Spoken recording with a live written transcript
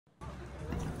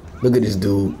Look at this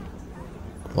dude.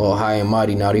 All high and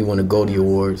mighty, now he won the Goldie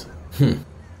Awards.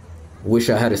 Wish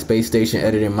I had a space station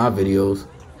editing my videos.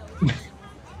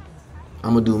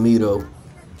 I'ma do me though.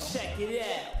 Check it out.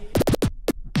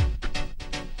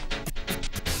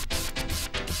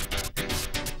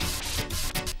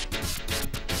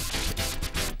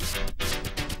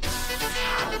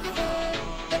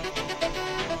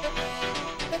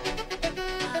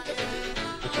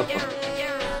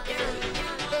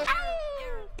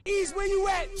 Ease, where you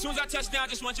at? As soon as I touch down, I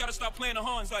just want y'all to start playing the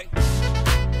horns like.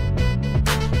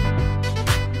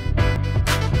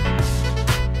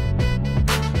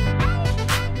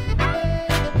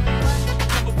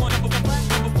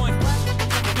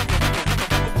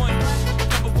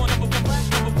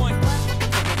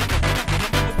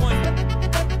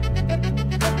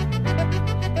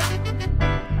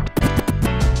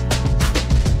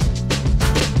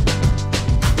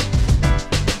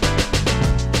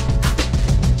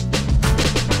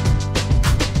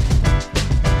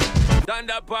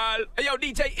 Thunderball. Hey, yo,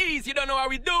 DJ Ease, you don't know how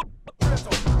we do.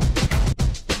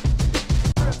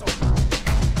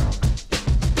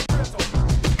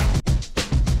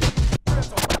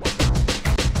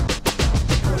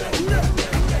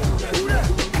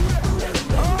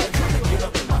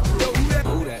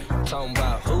 Talking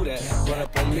about who that? Run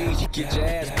up on me, you get your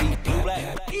ass beat.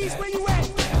 Ease, where you at?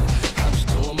 I'm just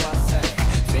doing my thing.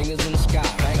 Fingers in the sky,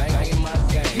 banging my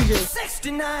game.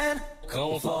 69.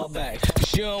 Come fall back.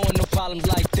 Cause you don't want no problems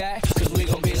like that. Cause we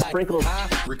gon' be like, Sprinkles. huh?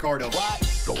 Ricardo. What?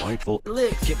 Delightful.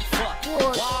 Lick, get fucked.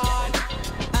 What?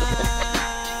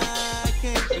 I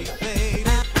can't be faded.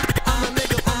 I'm a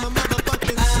nigga, I'm a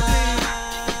motherfucking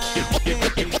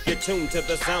slave. Get tuned to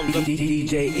the sound of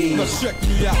DJ E. Now check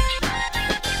me out.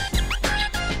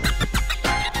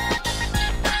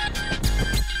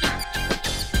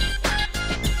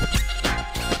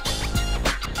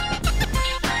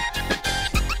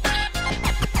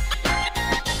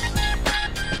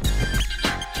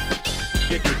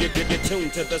 Get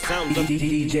tuned to the sound of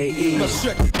DJ E. Now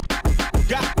check.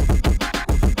 Got.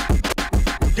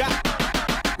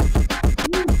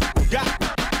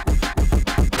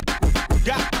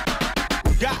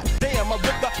 Damn, I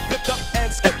flipped up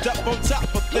and skipped up on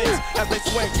top of things as they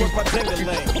swing towards my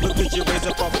ding-a-ling. Look at you raise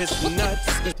up off his nuts.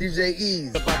 DJ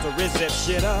Ease. About to rizz that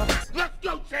shit up.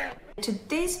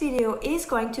 Today's video is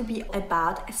going to be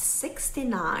about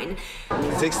 69.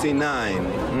 69.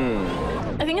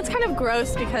 I think it's kind of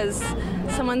gross because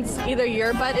someone's either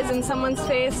your butt is in someone's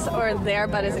face or their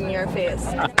butt is in your face.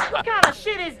 What kind of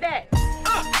shit is that?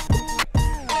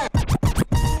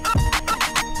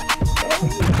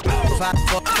 5,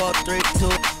 4, 4, 3, 2.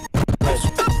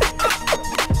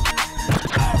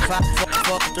 5, 4,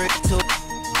 4, 3, 2.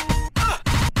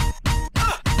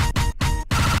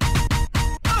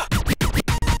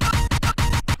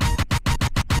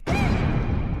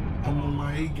 I'm on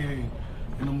my A game,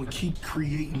 and I'm gonna keep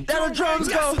creating. Let the drums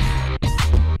go.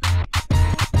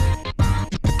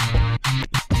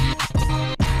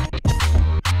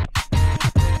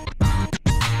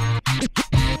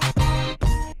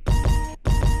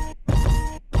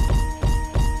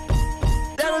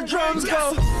 Let the drums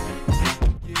go.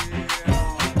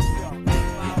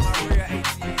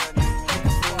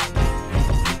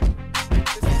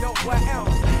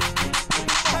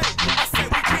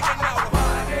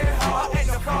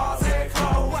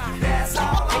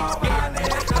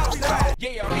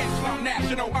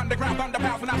 Underground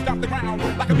thunderbounds when I stop the ground.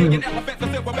 Like a million elephants, a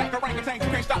silverback orangutans. You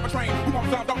can't stop a train. Who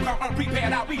wants some? Don't come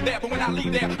unprepared. I'll be there, but when I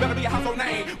leave there, better be a household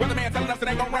name. Weatherman telling us it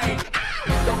ain't gon' rain.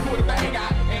 Don't pull the bang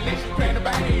out unless you plan to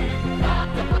bang.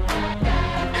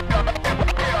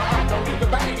 Don't do the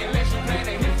bang unless you plan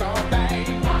to hit something.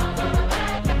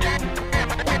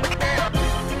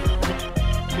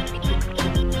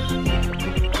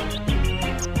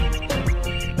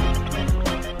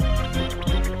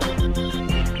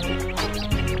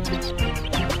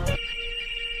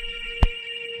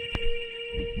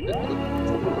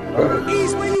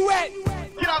 Ease, where you at?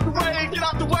 Get out the way, get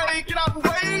out the way, get out the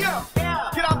way, yeah.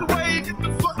 Get out the way, get the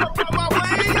fuck up out my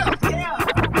way, yeah.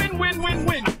 Win, win, win,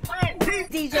 win.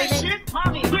 DJ Shit,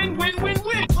 mommy. Win, win, win,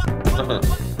 win.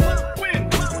 Win,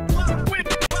 win,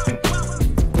 win.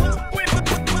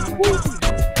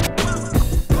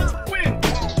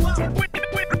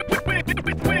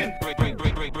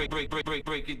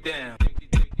 Break it down.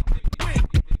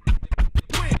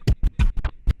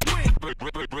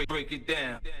 Break it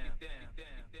down.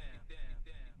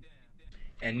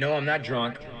 And no, I'm not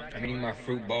drunk. I'm eating my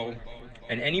fruit bowl.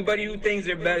 And anybody who thinks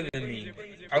they're better than me,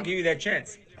 I'll give you that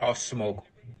chance. I'll smoke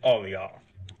all of y'all.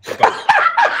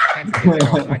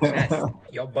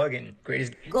 Y'all bugging.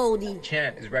 Greatest Goldie.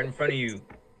 champ is right in front of you.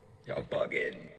 Y'all bugging.